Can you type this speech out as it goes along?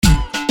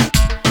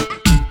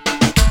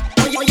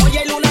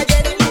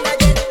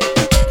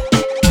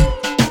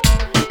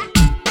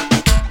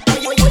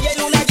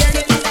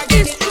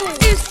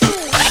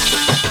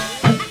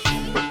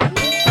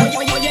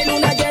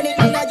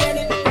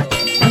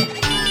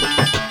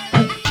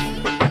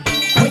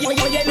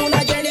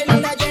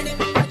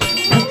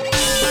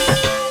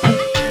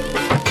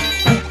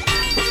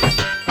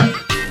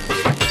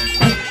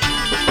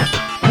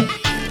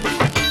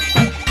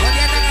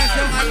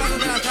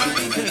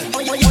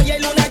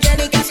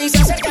si se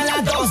acercan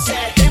las 12.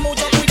 Ten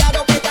mucho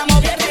cuidado que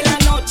estamos viernes en la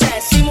noche.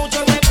 Sin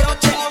mucho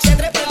reproche, se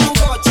trepa en un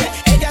coche.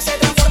 Ella se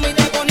transforma y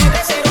te pone de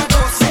 0 a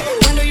 12.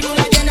 Cuando hay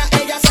luna llena,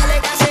 ella sale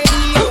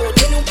caserío.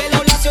 Tiene un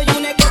pelo lacio y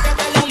un escote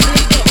hasta el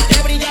ombligo.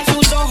 Le brillan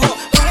sus ojos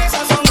con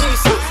esa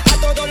sonrisa. A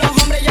todos los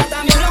hombres ya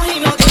también los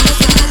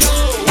hipnotizan.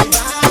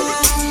 Loba,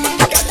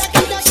 cada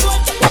que la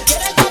suelta,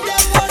 cualquiera que te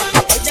devora.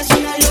 Ella es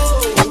una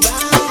loba.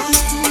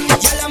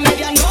 Ya a la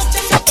medianoche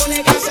se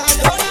pone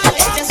cazadora.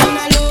 Ella es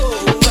una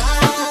loba.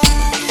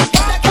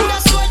 Cada que la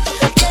suelta,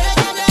 cualquiera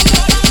que te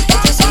devora.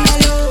 Ella es una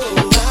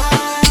loba.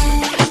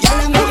 Ya a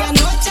la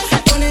medianoche se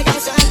pone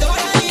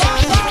cazadora.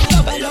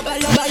 Loba, loba,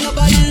 loba,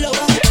 loba,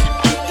 loba.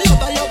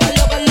 Loba, loba,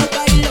 loba,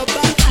 loba y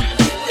loba.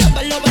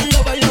 Loba, loba,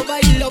 loba, loba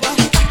y loba.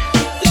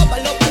 Loba,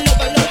 loba,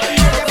 loba, loba y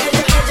loba.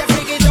 Ella es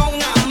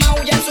friquitona,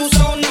 maulla en su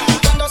zona.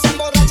 Cuando se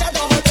emborracha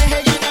 2 o 3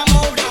 ella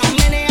enamora.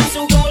 Menea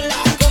su cola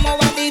como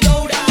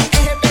batidora.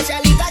 Es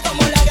especialista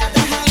como la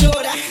gata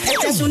jandora.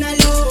 Ella es una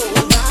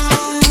loba.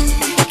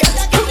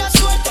 Cada que la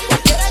suelta,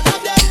 cualquiera que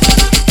te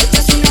devora. Ella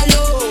es una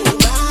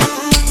loba.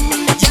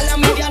 Ya a la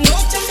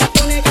medianoche se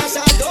pone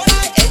cazadora.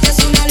 Ella es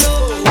una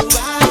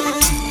loba.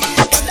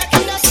 Cada que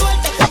la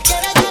suelta,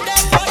 cualquiera que te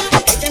devora.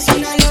 Ella es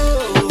una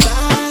loba.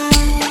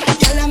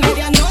 Ya a la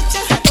medianoche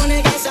se pone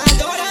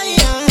cazadora.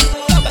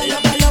 Loba,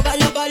 loba, loba,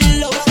 loba,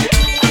 loba.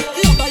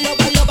 Loba,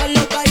 loba, loba,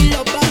 loba y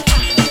loba.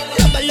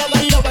 Loba, loba,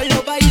 loba,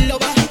 loba y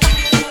loba.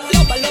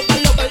 Loba, loba,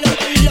 loba,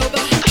 loba y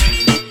loba.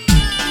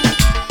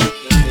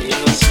 Ella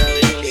no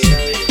sabe que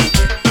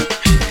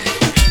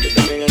yo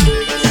también ando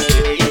de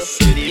cacería,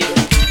 serio.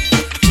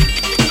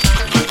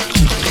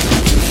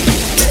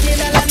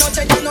 Termina la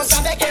noche, ya no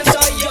sabe quién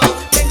soy yo.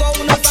 Tengo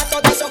un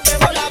olfato de esos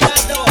perros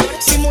labrador.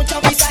 Sin mucho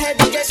visaje,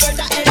 DJ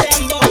suelta el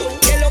dembow.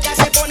 Que es lo que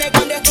se pone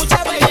cuando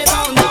escucha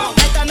reggaetón. No,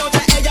 esta noche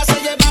ella se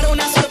llevará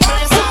una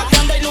sorpresa.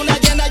 Cuando hay luna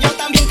llena, yo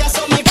también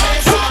cazo mi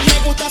presa. Me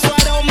gusta su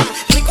aroma,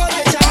 rico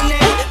de Chanel.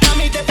 A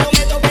mí te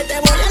prometo que te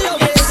voy a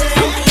enloquecer.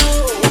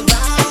 Loba,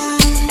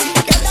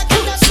 cada que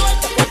la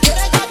suelta,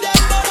 cualquiera que te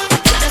devora.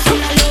 Ella es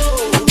una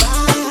loba.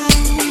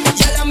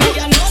 Ya a la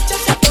medianoche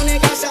se pone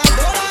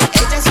cazadora.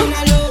 Ella es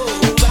una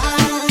loba.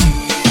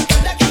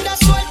 Cada que la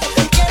suelta,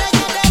 cualquiera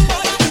que te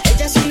devora.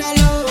 Ella es una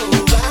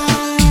loba.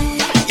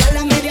 Ya a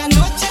la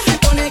medianoche se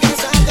pone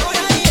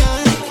cazadora.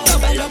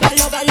 Loba, loba,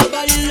 loba,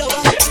 loba y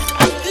loba.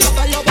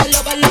 Loba, loba,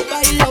 loba, loba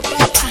y loba.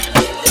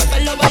 Loba,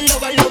 loba,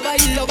 loba, loba y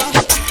loba.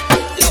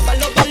 Loba,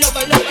 loba,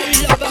 loba, loba y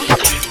loba.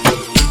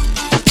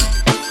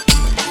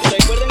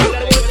 Recuerden que el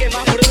árbol que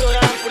más fruto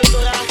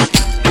da,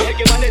 es el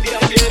que más le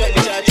tiran piedra,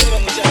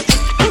 muchachos.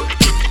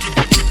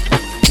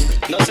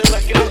 No se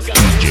rasquen los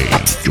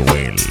cabellos.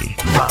 Joel,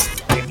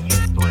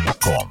 manteniendo el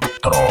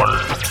control.